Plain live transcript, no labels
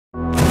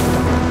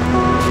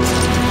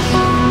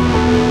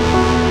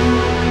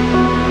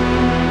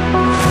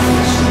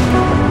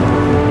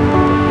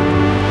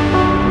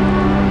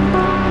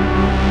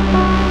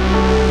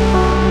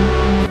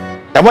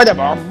It's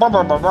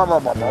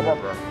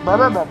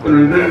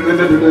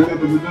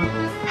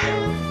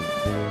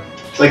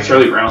like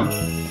Charlie Brown,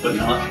 but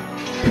not. I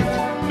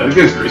think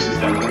it's racist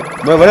down there.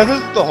 Bro, what if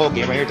this is the whole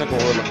game right here? That's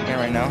what we're looking at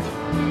right now.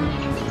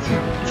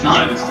 It's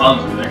not, it's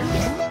clouds over there.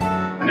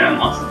 And I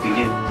unlocked something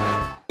new.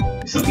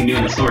 There's something new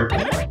in the store.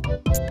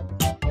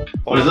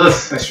 What is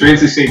this? A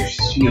strangely shaped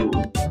shield.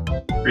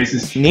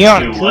 Racist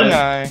Neon shield, what?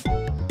 kunai.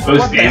 Post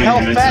What the damage hell,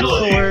 fat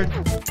invincibility. sword?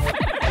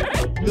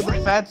 Look at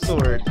the fat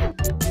sword.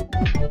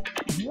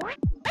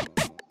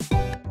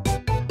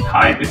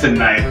 Hi, it's a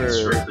knife. It's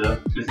short though.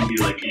 It doesn't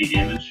do like any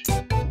damage.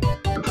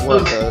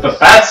 What The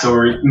fat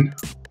sword?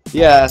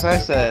 Yeah, that's what I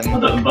said.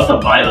 I'm about to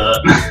buy that.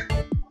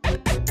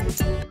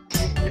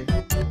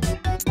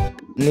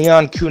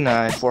 Neon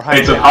kunai for high.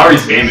 Hey, so power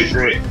is damage,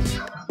 right?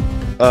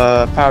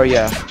 Power,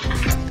 yeah.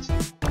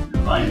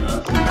 Buying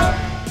that.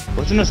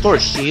 What's in the store?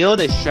 Shield?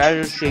 A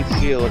shadow-shaped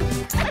shield.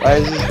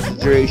 Rises the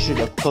duration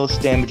of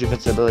post-damage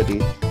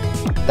invincibility.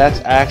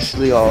 That's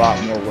actually a lot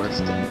more worse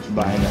than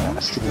buying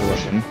a stupid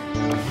weapon.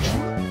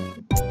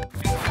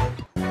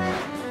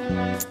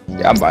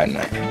 Yeah, I'm buying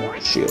that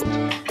shield.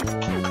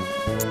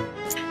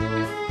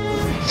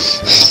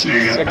 I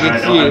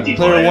can see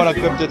player 1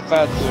 equipped with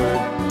fat sword.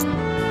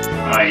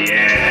 Oh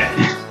yeah.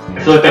 I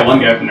feel like that one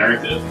guy from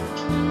Naruto.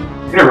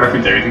 I'm gonna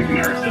reference everything from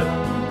Naruto.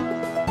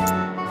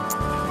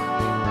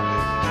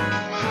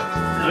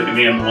 Look at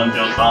me, I'm the one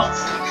Joe Fox.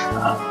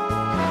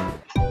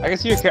 I can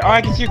see your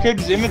I can see your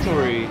character's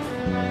inventory.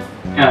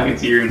 Yeah, I can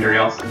see your inventory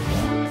also.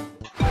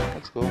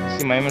 That's cool.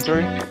 See my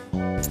inventory?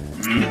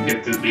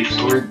 Get the big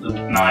sword, the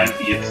knife,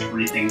 the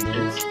everything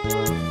fits.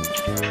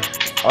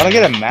 I wanna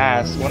get a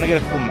mask. I wanna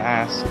get a cool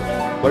mask.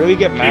 Where do we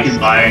get masks? You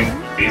can buy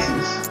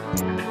faces.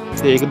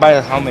 Yeah, you can buy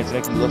the helmets and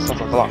make them look stuff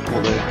like a lot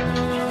cooler.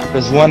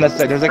 There's one that's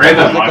like there's like a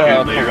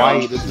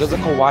kawaii. There's a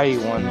kawaii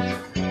one.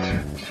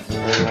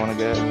 What do you wanna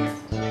get?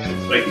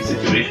 Spiky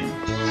situation.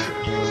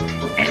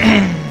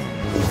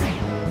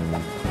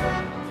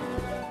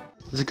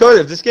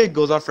 If this game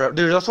goes on forever,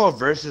 there's also a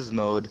versus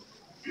mode.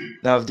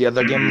 Now, if the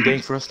other game I'm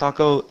getting first,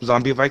 Taco,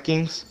 Zombie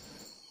Vikings.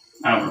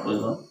 I don't want to play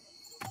that.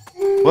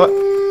 What?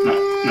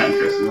 Not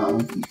interested in that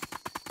one.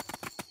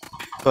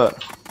 What?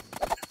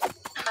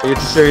 Are you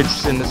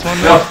interested in this one?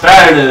 Look how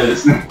fat it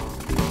is!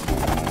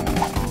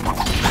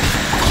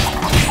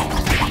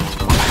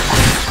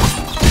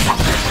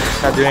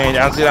 Not doing anything. I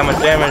don't see that much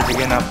damage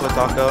again. Now, put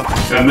Taco.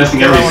 So I'm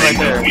missing everything right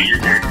there. to beat your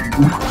character.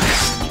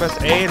 Press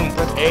A and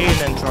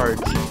then charge.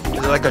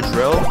 Is it like a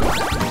drill?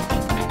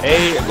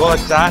 A, go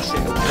dash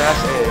it.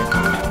 Dash A.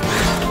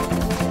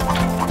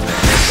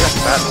 That's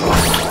fat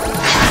one.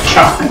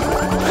 God.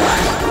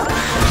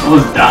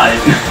 Almost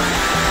died.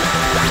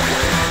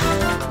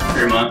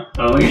 Here, man.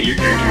 Oh, look at your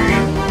character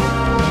again.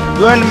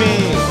 Join me!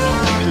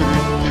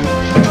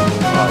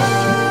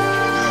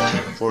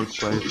 Fork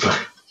fight.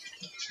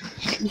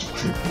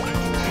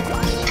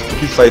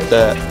 You fight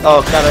that.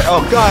 Oh god,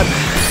 oh god!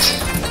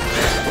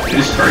 It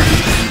is charging.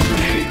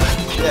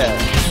 Yeah.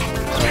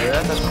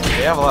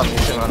 They have a lot of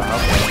shit on the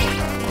house.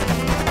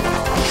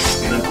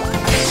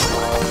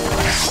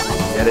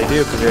 Yeah, they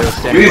do, because they're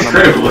standing on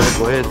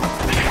critical hits.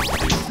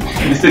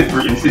 You said 2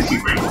 criticals,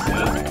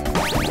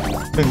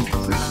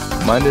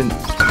 yeah. Mine didn't.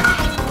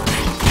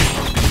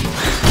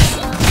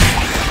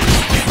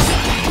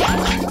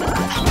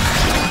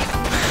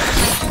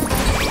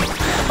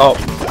 Oh.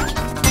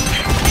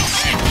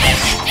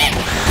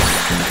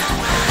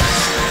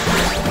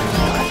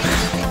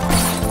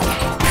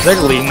 Is that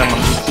leading them on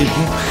this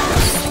season?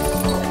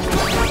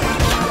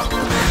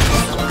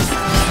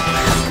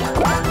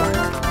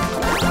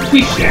 We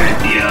shared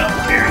the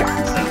carrots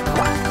instead of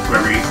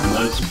whoever used the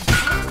most.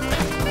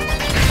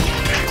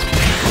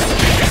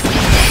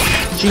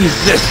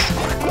 Jesus!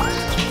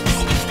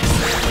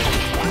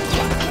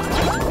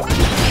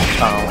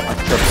 Oh, I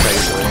killed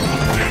crazy.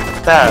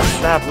 Stab,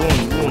 stab, boom,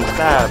 boom,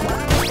 stab.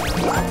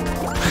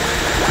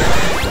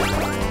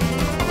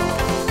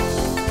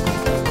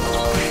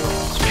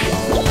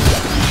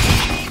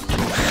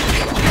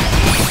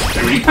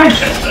 Where do you find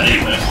chests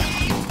anyway?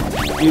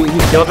 You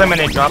kill them and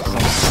they drop them.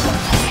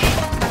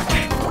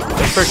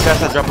 Look for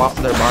chests that drop off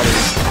of their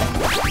bodies.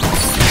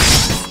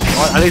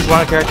 At least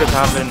one character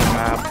have it in the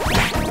map.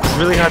 It's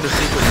really hard to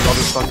see with all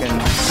this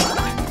fucking...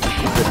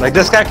 Like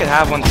this guy could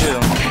have one too.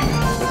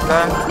 This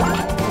guy?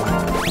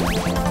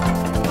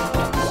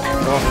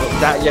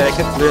 Yeah,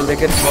 they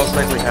could most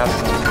likely have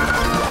some.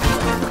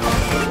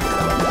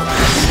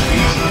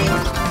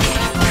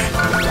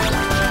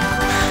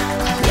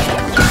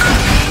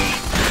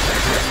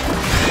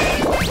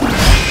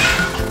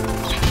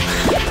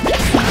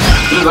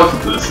 What is up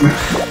with this?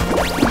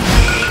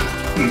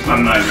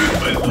 I'm not even gonna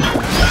fight them.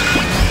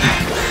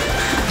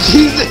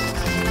 Jesus!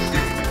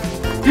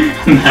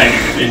 I'm not even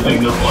gonna face like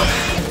no point.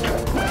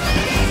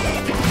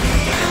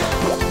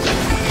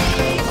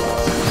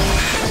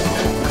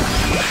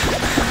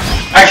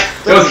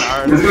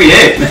 It's gonna be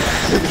it!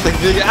 It's like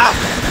big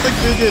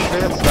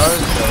advanced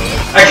stars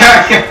though. I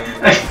can't.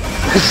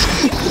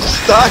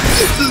 Stop!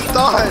 Just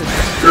stop!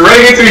 We're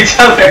running into each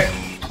other!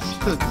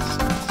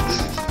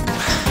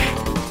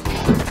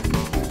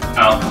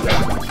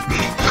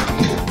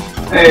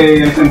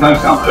 Hey, 10 times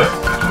combo.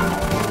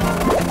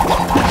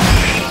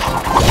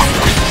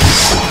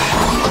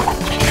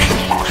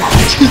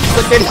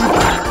 Look at him.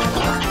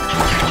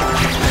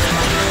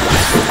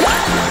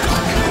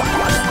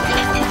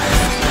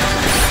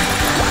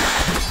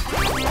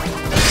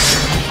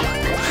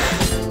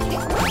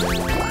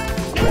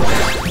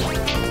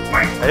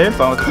 I didn't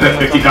find with the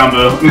 50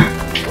 combo.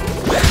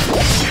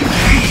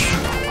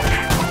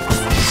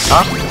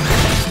 Huh?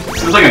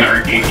 This is like an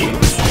arcade game.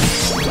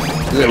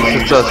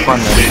 It's just fun,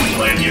 man.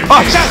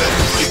 Oh, shot it!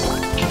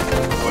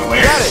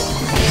 Where? Got it!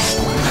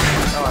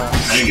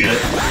 I didn't get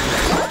it.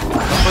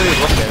 Hopefully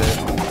look at it.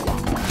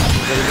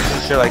 There's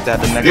some shit like that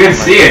the next You didn't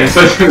time see it, it's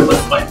supposed to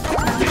look like.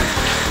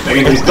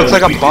 It looks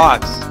like a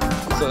box.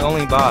 It's the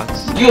only box.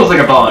 You look like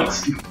a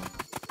box.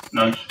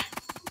 Nudge.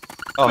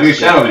 Oh, Look at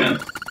Shadow Man.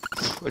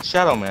 It's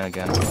Shadow Man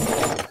again.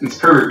 It's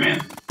Pervert Man.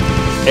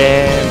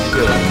 And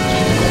shit.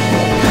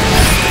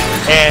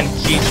 And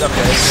jeez,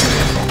 okay.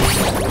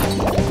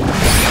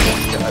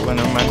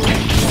 Never mind.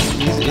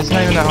 It's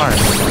not even that hard.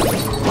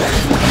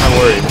 I'm not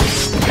worried.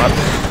 I'm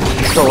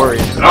still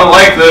worried. I don't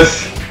like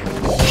this.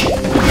 I'm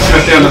just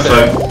gonna stay on this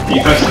side.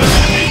 You touch this.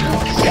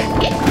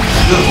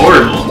 This is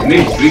horrible. You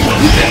made me sweet on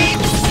this end.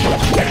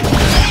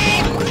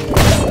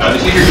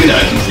 Just use your good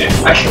eyes and see.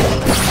 I can't.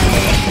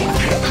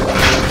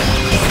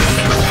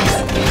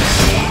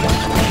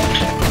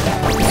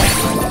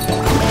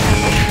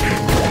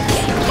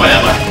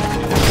 Whatever.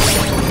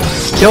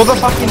 Kill the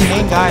fucking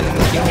main guy and then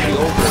this game will be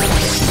over.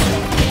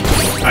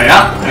 Oh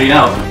yeah? How do you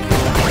know?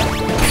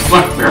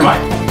 Come on, where am I?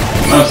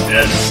 I'm almost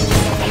dead. I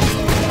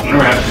wonder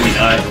what happens when we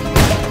die.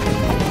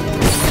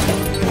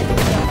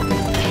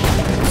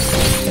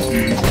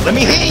 Let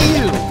me hit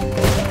you!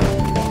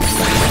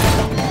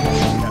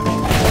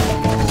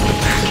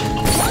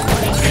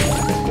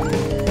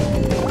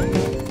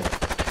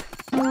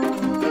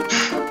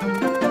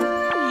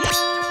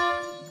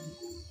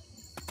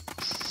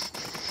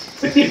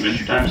 It's the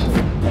Adventure Times.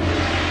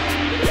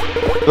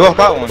 Oh, I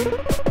got one. Did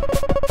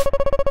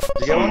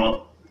you get one?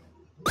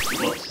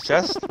 Well,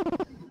 Chest?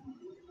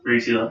 where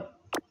do you see that?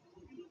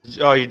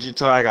 Oh,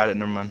 I got it,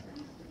 never mind.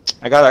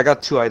 I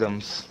got 2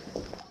 items.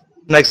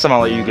 Next time I'll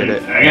let you get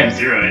it. I got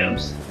 0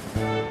 items.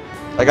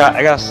 I got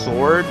a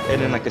sword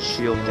and then like a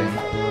shield thing.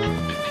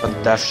 A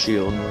death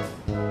shield.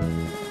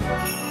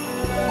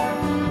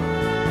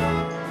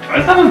 Why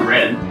is that one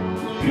red?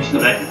 You should go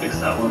back and fix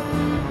that one.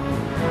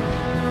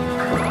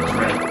 It's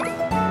red.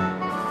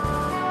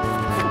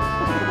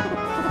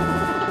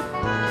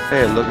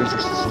 Hey, looking for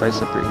some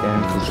spice up your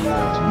game because you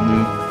have some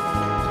new.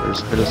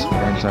 There's hit us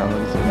ranks out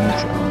looking for a new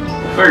challenge.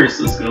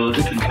 First, let's go look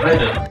at the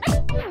item.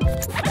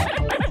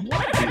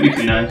 Give me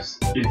 2 knives.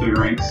 Give me 3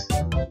 ranks.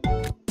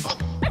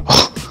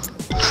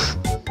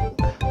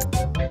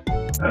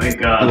 I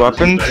think,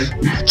 weapons?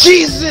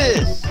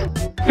 Jesus!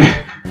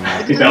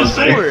 I think that was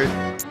better.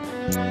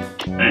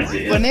 That's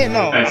it. Banana,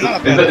 no, I'm not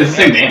looking at it's the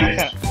same damage.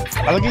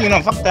 I'm looking,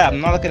 fuck that, I'm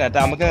not looking at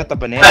that, I'm looking at the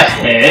banana. What the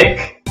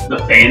heck? The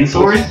fan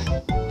sword?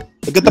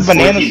 Look at the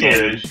banana sword.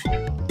 Damage.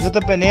 Look at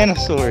the banana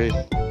sword.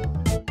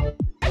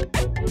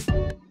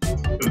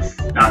 It's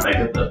not that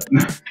good though.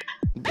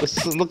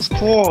 This looks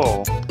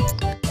cool.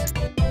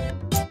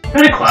 What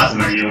kind of class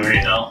am I doing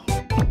right now?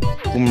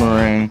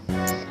 Boomerang.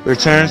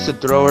 Returns to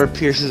thrower,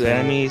 pierces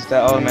enemies,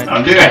 that automatically.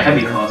 I'm doing a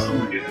heavy class, I'm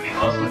gonna do a heavy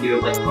class, I'm gonna do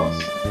a light class.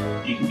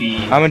 You can be...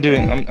 I'm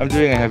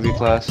doing a heavy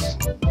class.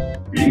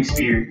 You're doing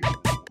spear.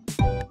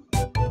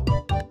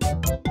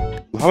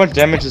 How much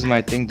damage does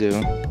my thing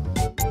do?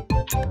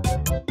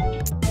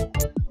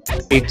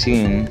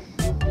 18.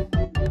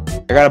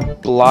 I got a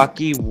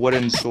blocky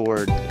wooden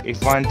sword. A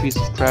fine piece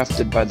of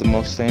crafted by the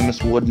most famous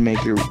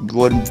woodworker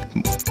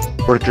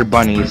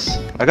bunnies.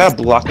 I got a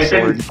blocky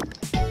sword.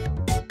 I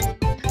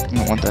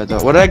don't want that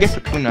though. What did I get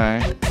for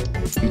kunai?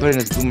 I'm putting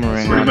this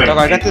boomerang on. Dog,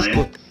 I got this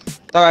cool.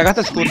 Dog, I got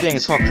this cool thing.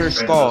 It's called Cursed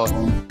Skull.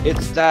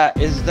 It's that.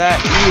 Is that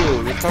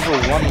you? Recover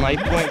 1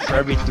 life point for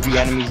every 3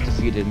 enemies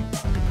defeated.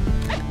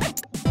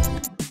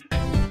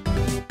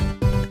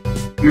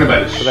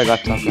 That's what I got,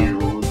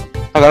 Taco.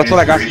 Oh, that's what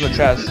I got from the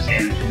chest.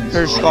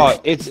 Cursed Skull.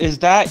 Is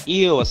that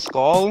you a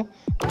skull?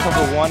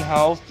 Recover 1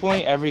 health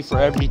point for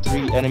every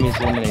 3 enemies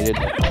eliminated.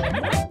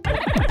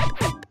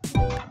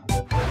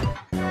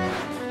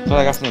 That's what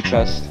I got from the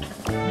chest.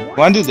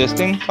 Wanna do this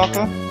thing,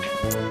 Taco?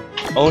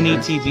 Oni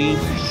TV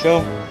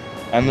show?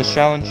 Endless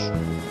challenge?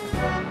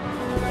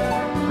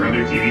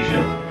 Brother TV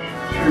show?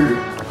 Sure.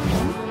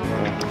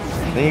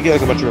 Then you get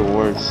like a bunch of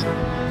rewards.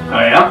 Oh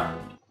yeah?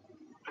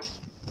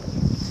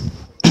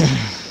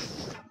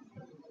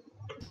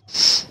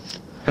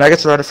 And I get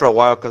to run it for a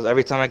while because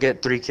every time I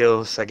get 3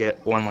 kills, I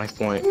get 1 life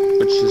point,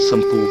 which is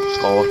some cool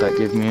skull that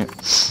gave me it.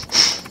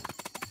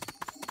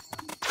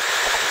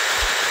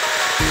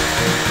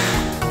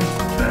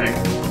 Dang.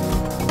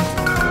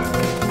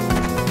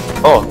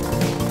 Oh.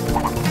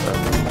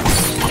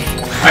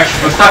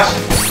 Actually, let's touch.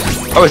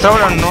 Oh, it's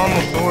not a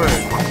normal sword.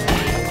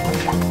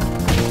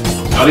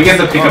 How do you get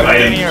to pick up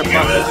items? Here, You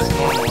fuck, get it's just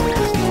normal. It's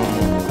just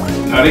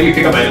normal. How do you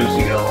pick up items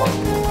you get along?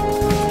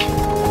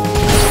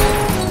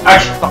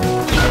 Actually, fuck.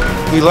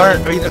 We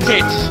learned.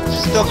 Okay,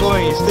 still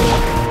going. You're still.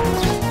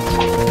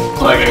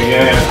 Like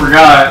again, I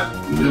forgot.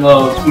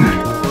 Well,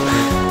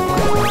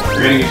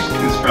 forgetting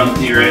it's from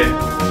T, right?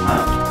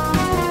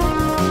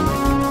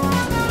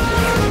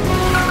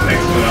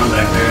 Next one on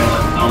back there.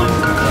 I'll let them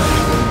touch.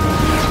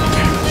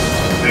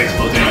 They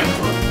explode. They don't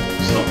explode.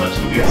 Just don't touch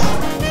them, I guess.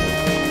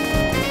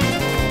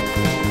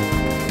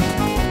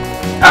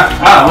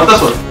 Ah! What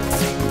this one?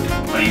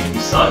 Oh, you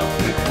suck.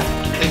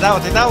 Take that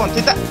one. Take that one.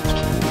 Take that.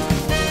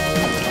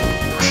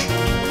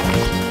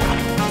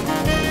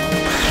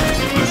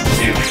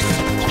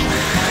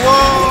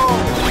 Whoa!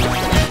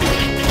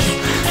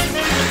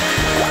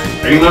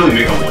 I can literally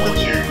make a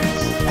wheelchair.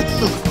 That's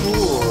so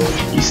cool.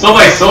 You stole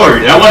my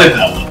sword. I wanted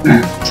that one.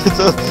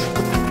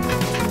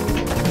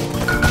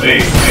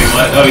 Wait,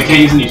 what? Oh, you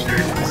can't use any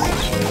shirts.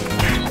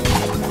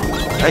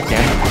 I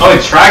can. Oh,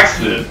 it tracks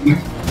them.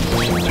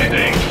 I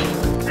think.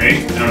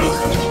 Right? I don't know what's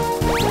coming.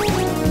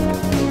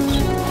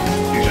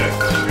 You check.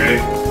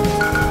 Right?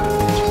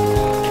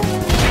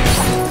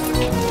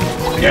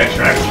 Yeah, it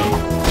tracks them.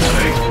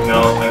 Like, no,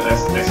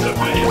 that's not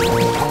my idea.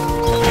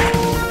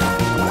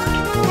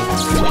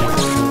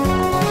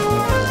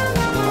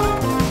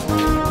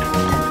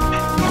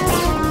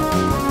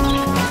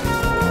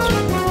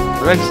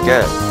 What did I just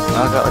get? I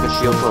got like a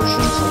shield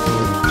potion.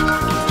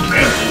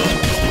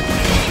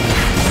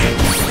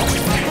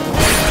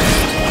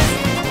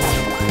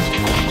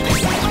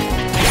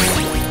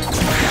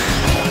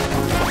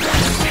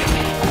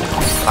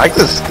 I like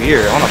the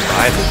spear. I wanna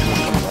buy this when it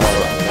comes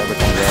out. Never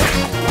comes out.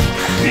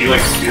 Do you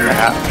like spear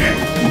hat?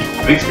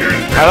 I think spear.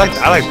 I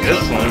like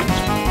this one.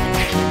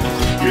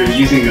 You're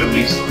using the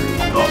leaf sword.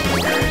 It's also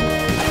scary.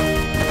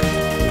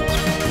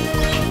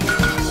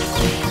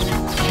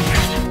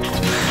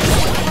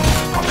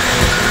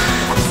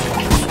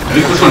 I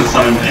think this one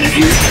summons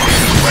enemies.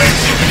 Right.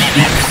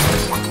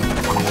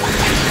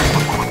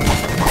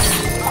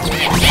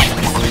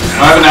 I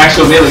don't have an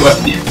actual melee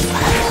weapon yet.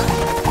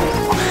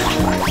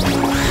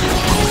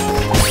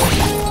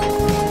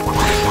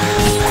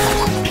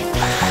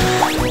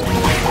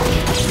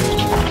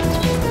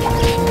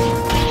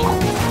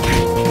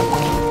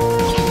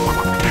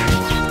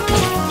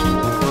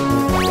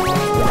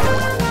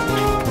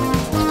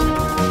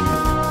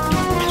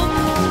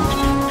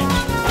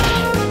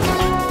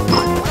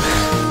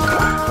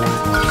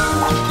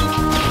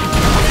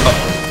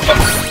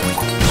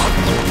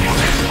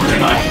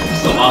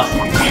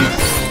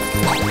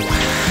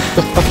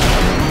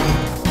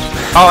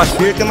 Oh, a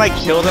spear can like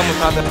kill them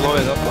without them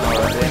blowing up. Oh,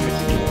 that damage.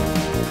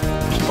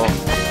 Oh.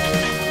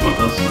 What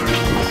those swords?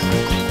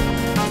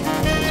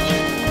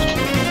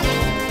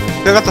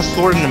 They got the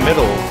sword in the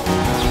middle.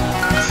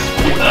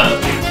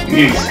 You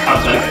need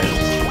contact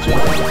items.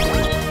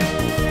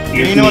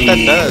 You know what that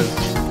does?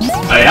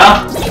 Oh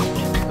yeah?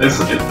 This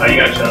is, oh, you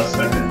got chest,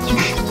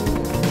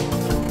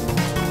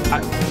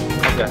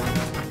 okay.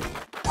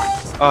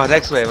 Oh,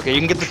 next wave. Okay, you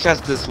can get the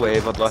chest this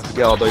wave, but I have to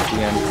get all the way to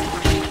the end.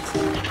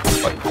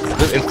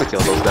 Just insta-kill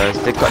those guys.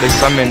 They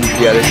summoned,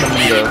 yeah, they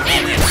summoned the...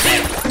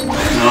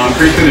 No, I'm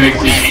pretty sure they make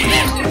CP.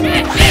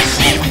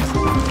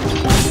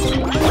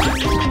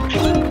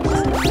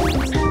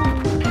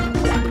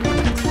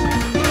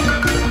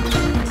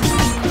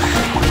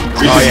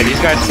 Oh yeah,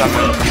 these guys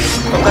summoned.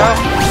 What the hell?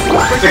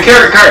 The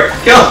carrot cart!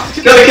 Kill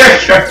the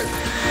carrot cart!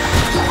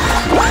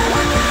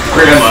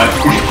 Where am I?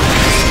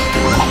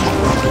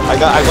 I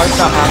wiped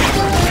out half.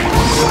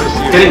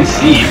 I didn't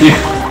see.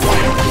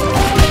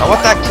 I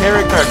want that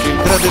carrot card, dude.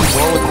 Could have did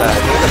more with that.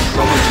 They got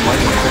so much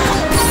money.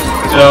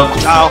 So,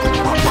 ow.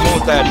 Come on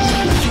with that.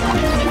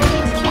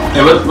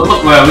 Yeah, what's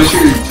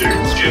your turn?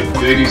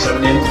 Do they do 7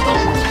 damage? I'm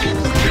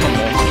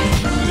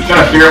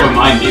trying to figure out what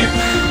mine do.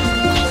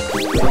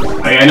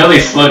 I know they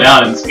slow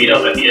down and speed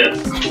up at the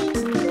end.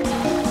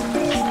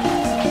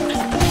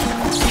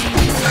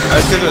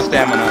 Let's give it a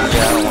stamina.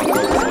 Yeah, I don't want to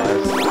go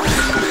alive.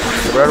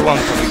 The red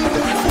one's the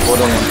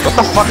golden one. What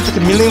the fuck? It's a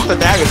chameleon with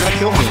a dagger. It's gonna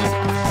kill me.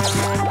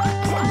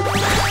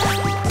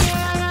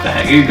 The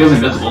heck? It goes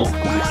invisible.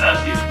 It's that,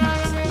 dude.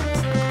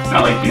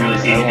 Not like you really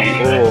see anything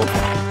anyway.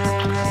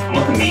 I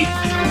want the meat.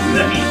 Give me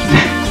that meat.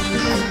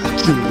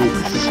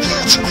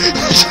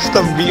 It's just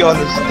a meat on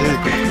the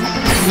stick.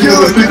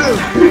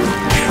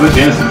 What's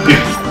the innocent dude?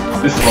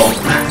 This is all.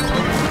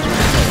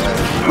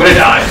 I'm gonna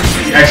die.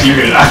 Actually,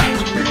 you're gonna die.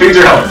 Things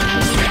are help.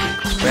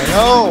 I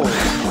know!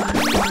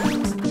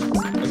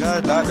 I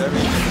gotta die to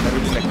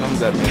everything that comes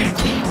at me.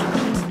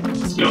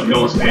 Yo, you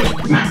almost failed.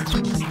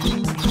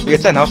 You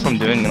get 10 health from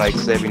doing, like,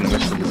 saving the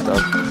rest of the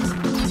stuff.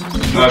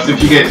 No, so if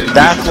you get...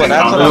 That's what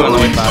I'm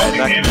annoyed by.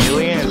 That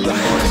chameleon is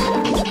annoying.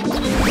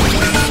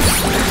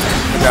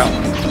 Look out.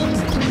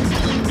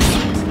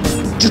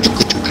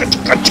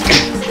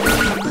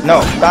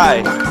 No,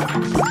 die!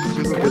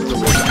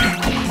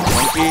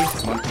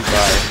 Monkey,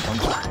 die.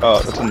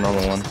 Oh, that's a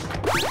normal one.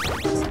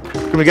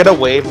 Can we get a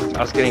wave of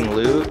us getting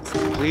loot,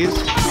 please?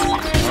 No?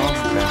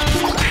 Okay.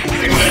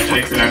 I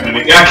think they're not gonna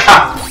make... Yeah,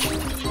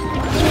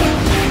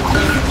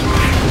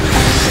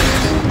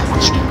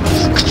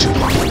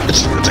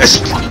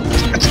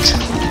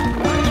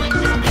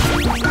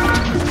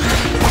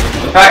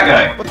 fat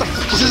guy. What the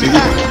fuck is Don't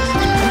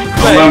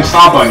that? let him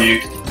stomp on you.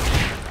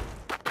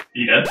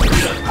 You dead?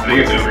 I think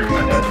it's over.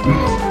 My dad.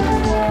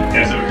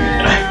 Yeah, it's over.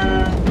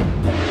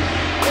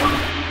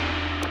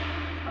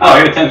 Oh,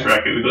 I got a tennis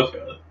racket. We both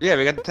got it. Yeah,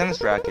 we got the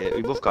tennis racket.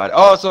 We both got it.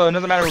 Oh, so it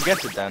doesn't matter who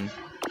gets it then.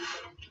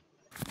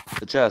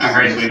 The chest.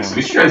 Alright, so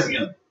we should try this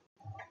again.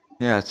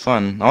 Yeah, it's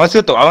fun. I want to see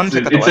what the. I want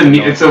to check out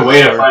the It's a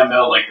way to find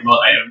out like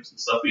about items and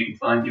stuff we can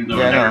find, even though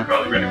we're never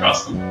probably run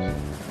across them.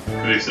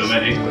 There's so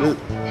many.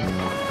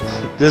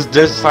 There's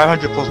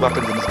 500 plus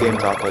weapons in this game,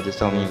 Top. I'm just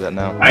telling you that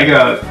now. I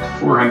got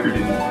 400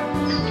 and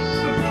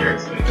something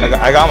carrots.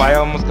 I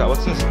almost got.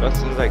 What's this? What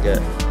did I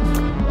get?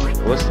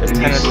 What's a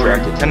tennis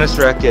racket? Tennis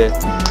racket.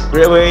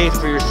 Great way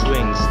for your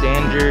swing.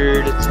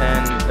 Standard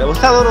 10.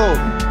 What's that little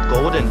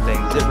golden thing?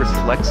 Does it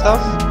reflect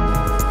stuff?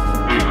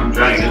 I'm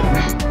trying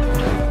it.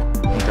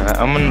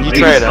 Okay, you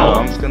try it out.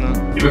 I'm just gonna.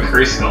 You have a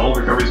curry skull,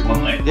 recovers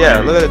 1 life. Yeah,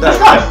 look at that.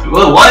 That's not.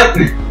 What?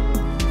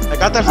 I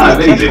got that from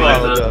the a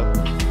while ago.